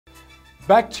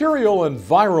Bacterial and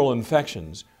viral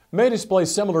infections may display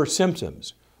similar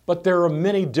symptoms, but there are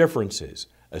many differences,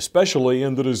 especially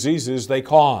in the diseases they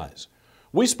cause.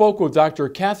 We spoke with Dr.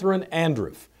 Katherine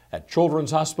Andreeff at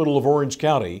Children's Hospital of Orange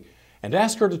County and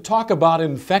asked her to talk about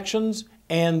infections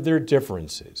and their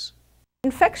differences.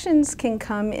 Infections can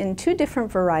come in two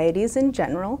different varieties in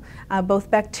general, both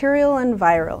bacterial and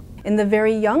viral. In the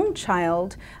very young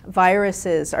child,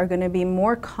 viruses are going to be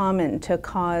more common to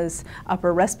cause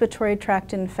upper respiratory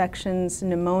tract infections,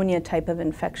 pneumonia type of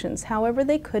infections. However,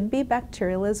 they could be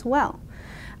bacterial as well.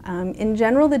 In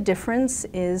general, the difference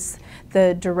is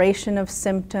the duration of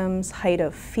symptoms, height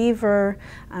of fever,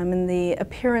 and the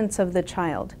appearance of the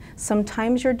child.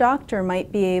 Sometimes your doctor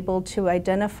might be able to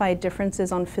identify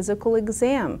differences on physical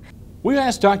exam. We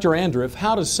asked Dr. Andreeff,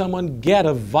 how does someone get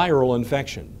a viral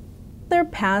infection? They're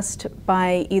passed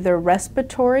by either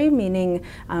respiratory, meaning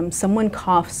someone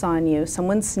coughs on you,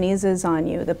 someone sneezes on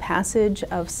you, the passage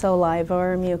of saliva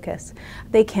or mucus.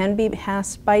 They can be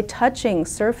passed by touching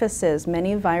surfaces.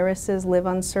 Many viruses live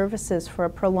on surfaces for a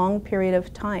prolonged period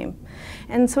of time.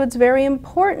 And so it's very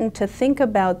important to think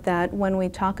about that when we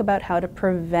talk about how to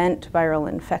prevent viral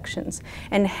infections.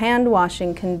 And hand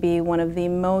washing can be one of the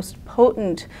most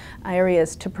potent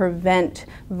areas to prevent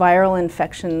viral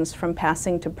infections from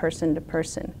passing to person.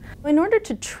 In order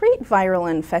to treat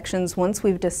viral infections, once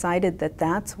we've decided that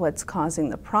that's what's causing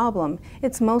the problem,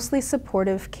 it's mostly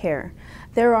supportive care.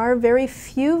 There are very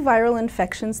few viral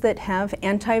infections that have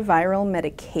antiviral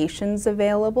medications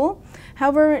available.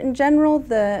 However, in general,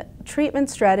 the treatment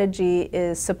strategy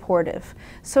is supportive.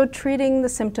 So treating the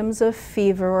symptoms of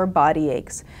fever or body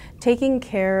aches, taking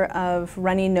care of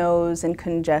runny nose and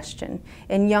congestion.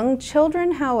 In young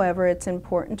children, however, it's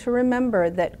important to remember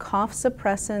that cough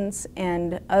suppressants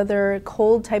and other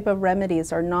cold type of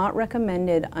remedies are not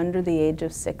recommended under the age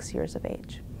of 6 years of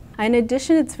age. In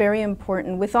addition, it's very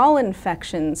important with all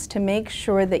infections to make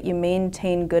sure that you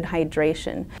maintain good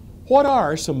hydration. What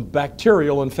are some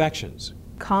bacterial infections?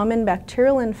 Common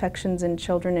bacterial infections in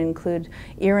children include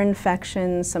ear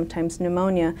infections, sometimes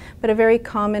pneumonia, but a very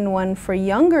common one for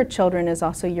younger children is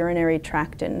also urinary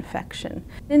tract infection.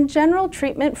 In general,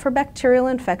 treatment for bacterial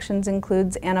infections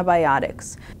includes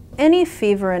antibiotics. Any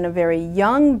fever in a very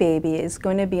young baby is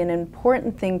going to be an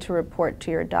important thing to report to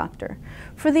your doctor.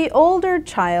 For the older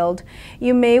child,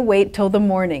 you may wait till the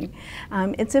morning.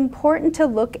 It's important to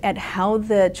look at how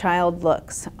the child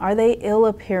looks. Are they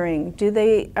ill-appearing?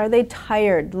 Are they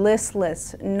tired,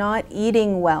 listless, not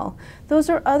eating well? Those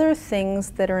are other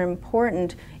things that are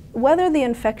important. Whether the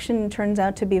infection turns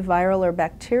out to be viral or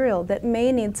bacterial, that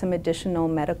may need some additional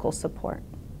medical support.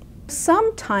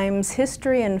 Sometimes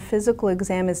history and physical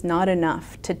exam is not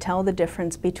enough to tell the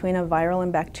difference between a viral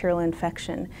and bacterial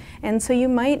infection. And so you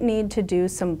might need to do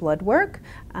some blood work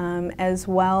as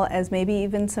well as maybe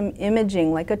even some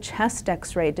imaging like a chest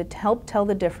x-ray to help tell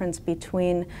the difference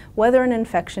between whether an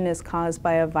infection is caused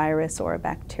by a virus or a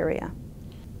bacteria.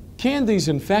 Can these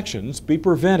infections be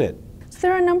prevented?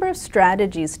 There are a number of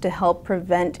strategies to help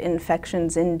prevent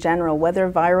infections in general, whether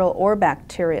viral or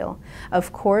bacterial.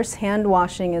 Of course, hand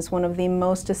washing is one of the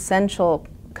most essential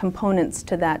components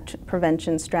to that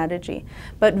prevention strategy.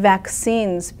 But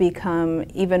vaccines become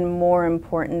even more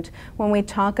important when we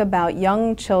talk about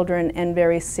young children and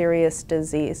very serious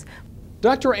disease.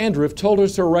 Dr. Andreeff told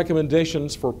us her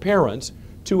recommendations for parents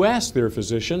to ask their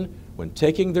physician when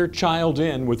taking their child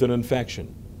in with an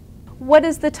infection. What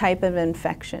is the type of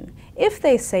infection? If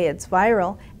they say it's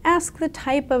viral, ask the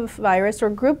type of virus or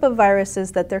group of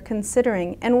viruses that they're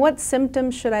considering and what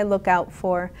symptoms should I look out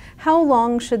for? How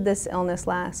long should this illness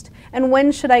last? And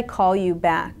when should I call you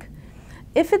back?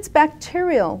 If it's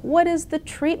bacterial, what is the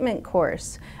treatment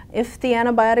course? If the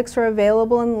antibiotics are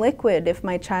available in liquid, if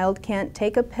my child can't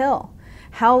take a pill,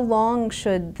 how long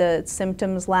should the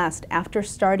symptoms last after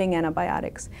starting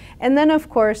antibiotics? And then, of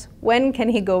course, when can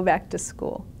he go back to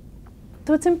school?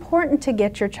 So it's important to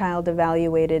get your child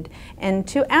evaluated and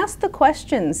to ask the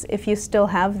questions, if you still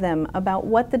have them, about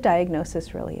what the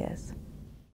diagnosis really is.